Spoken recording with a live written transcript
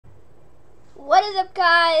What is up,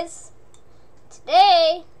 guys?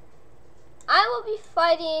 Today I will be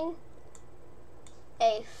fighting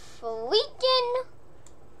a freaking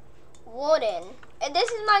warden, and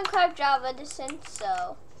this is Minecraft Java Edition.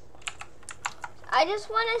 So I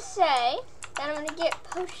just want to say that I'm gonna get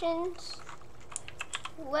potions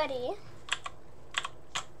ready.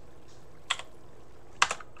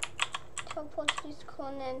 Teleport these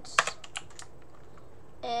coordinates,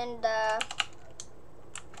 and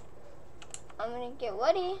I'm gonna get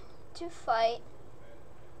ready to fight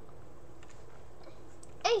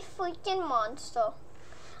a freaking monster.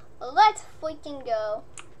 Let's freaking go.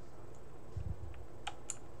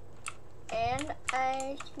 And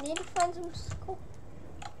I need to find some skull.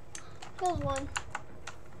 Here's one.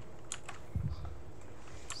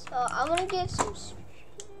 So I'm gonna get some.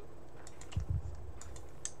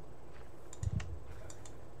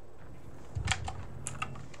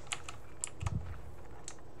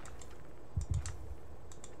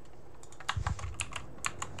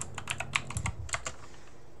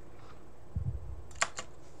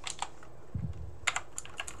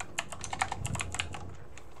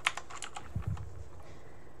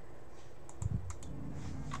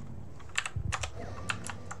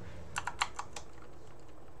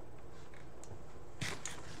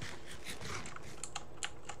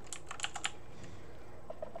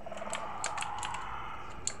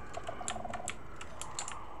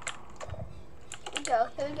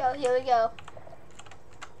 Here we go.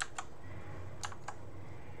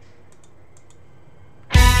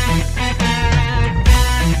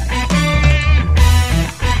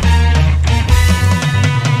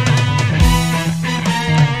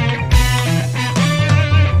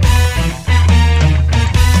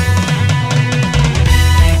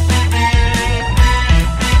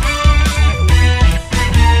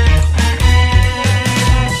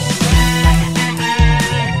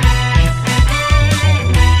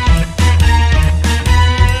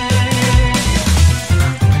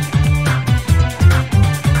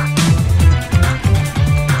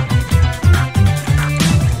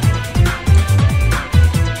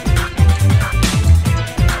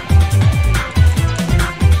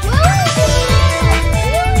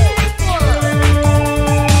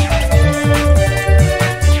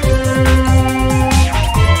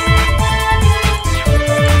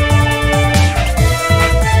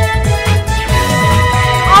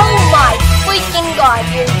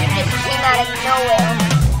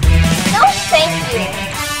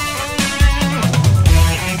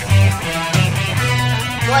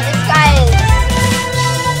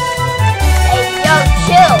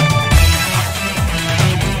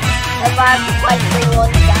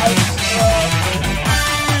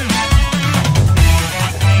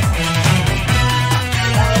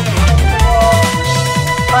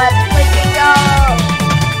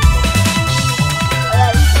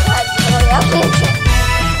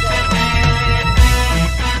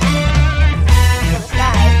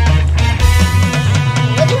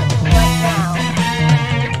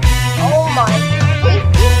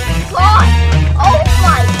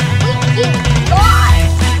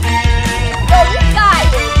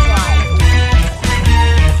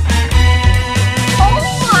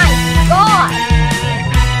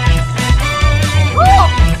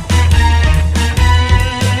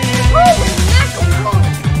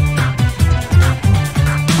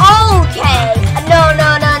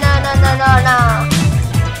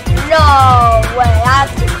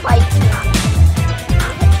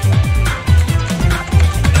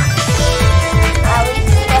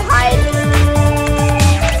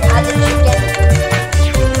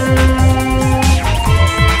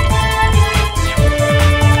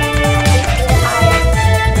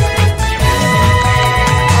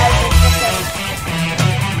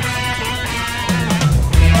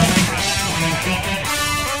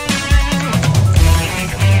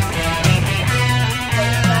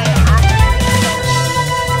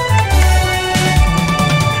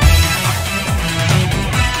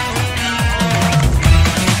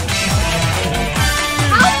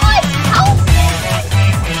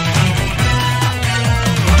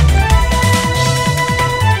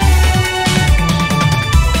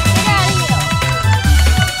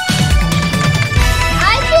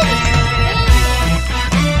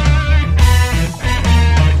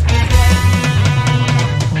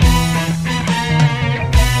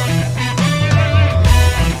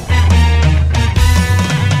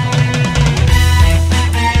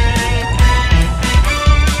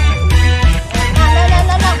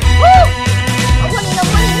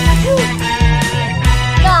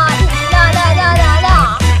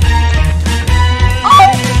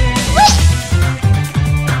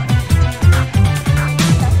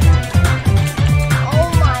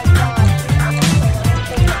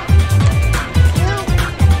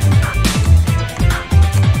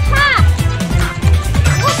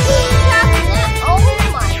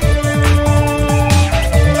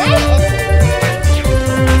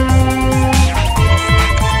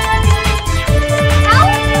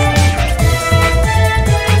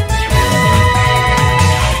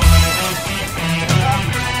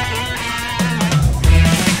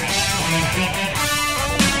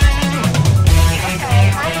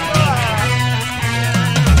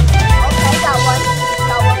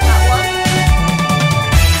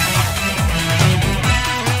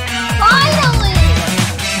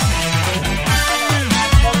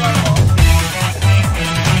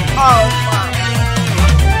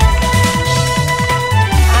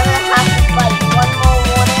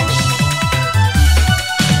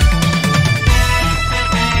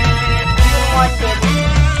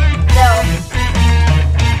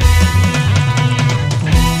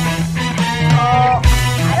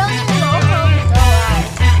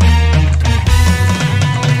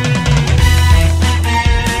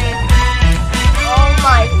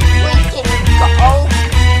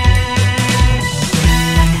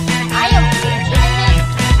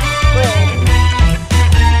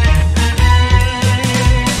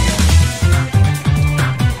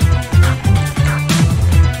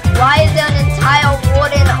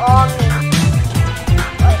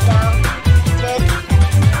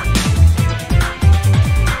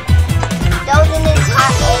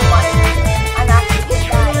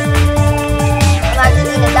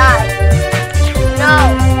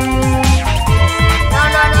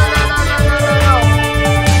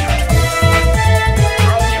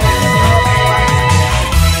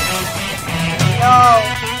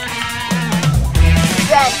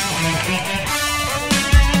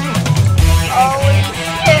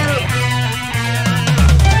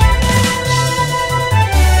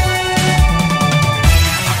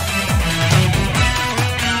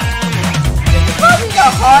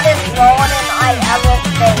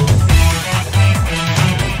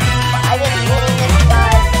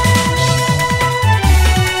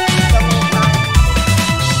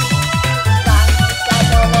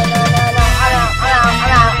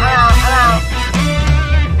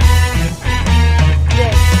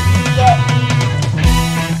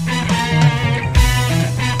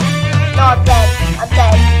 No, I'm dead. I'm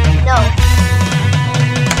dead. No.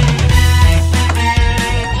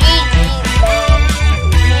 GG's, man.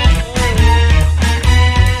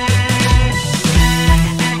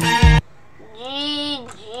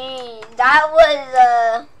 GG.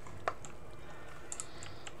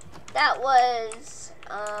 That was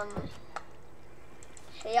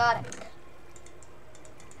chaotic.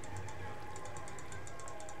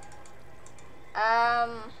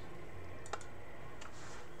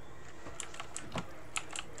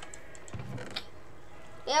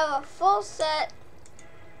 We have a full set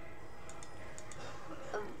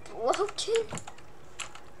of broken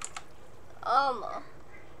armor.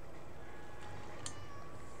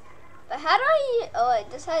 But how do I, oh wait,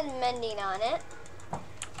 this has mending on it.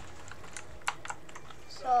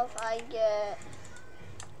 So if I get,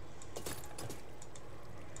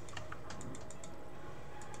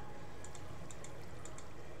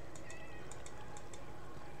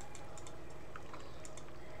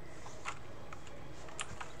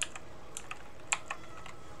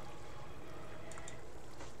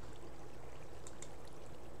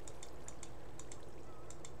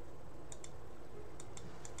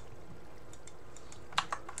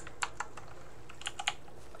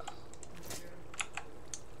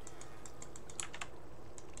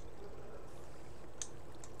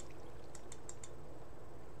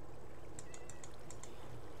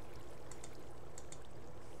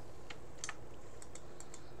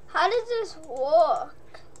 how does this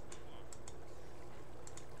work?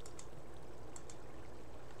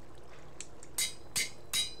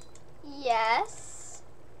 Yes.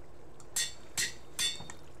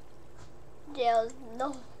 There's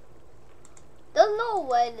no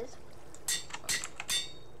way this.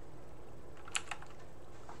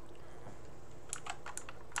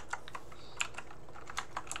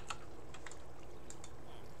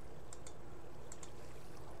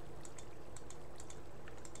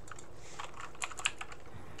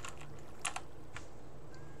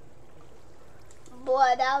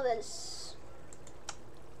 Boy, that was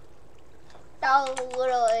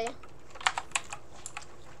literally.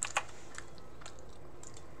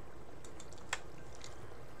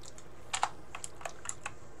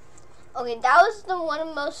 Okay, that was one of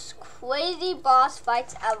the most crazy boss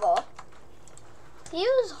fights ever. He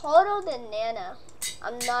was harder than Nana.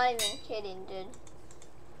 I'm not even kidding, dude.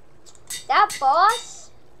 That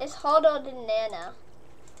boss is harder than Nana.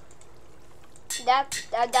 That's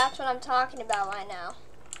what I'm talking about right now.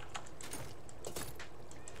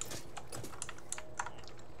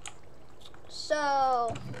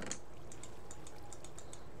 So,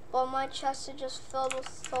 well, my chest is just filled with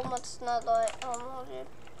so much snowlight. Oh no, dude.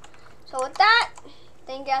 So with that,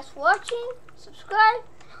 thank you guys for watching. Subscribe.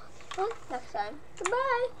 Next time.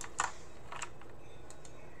 Goodbye.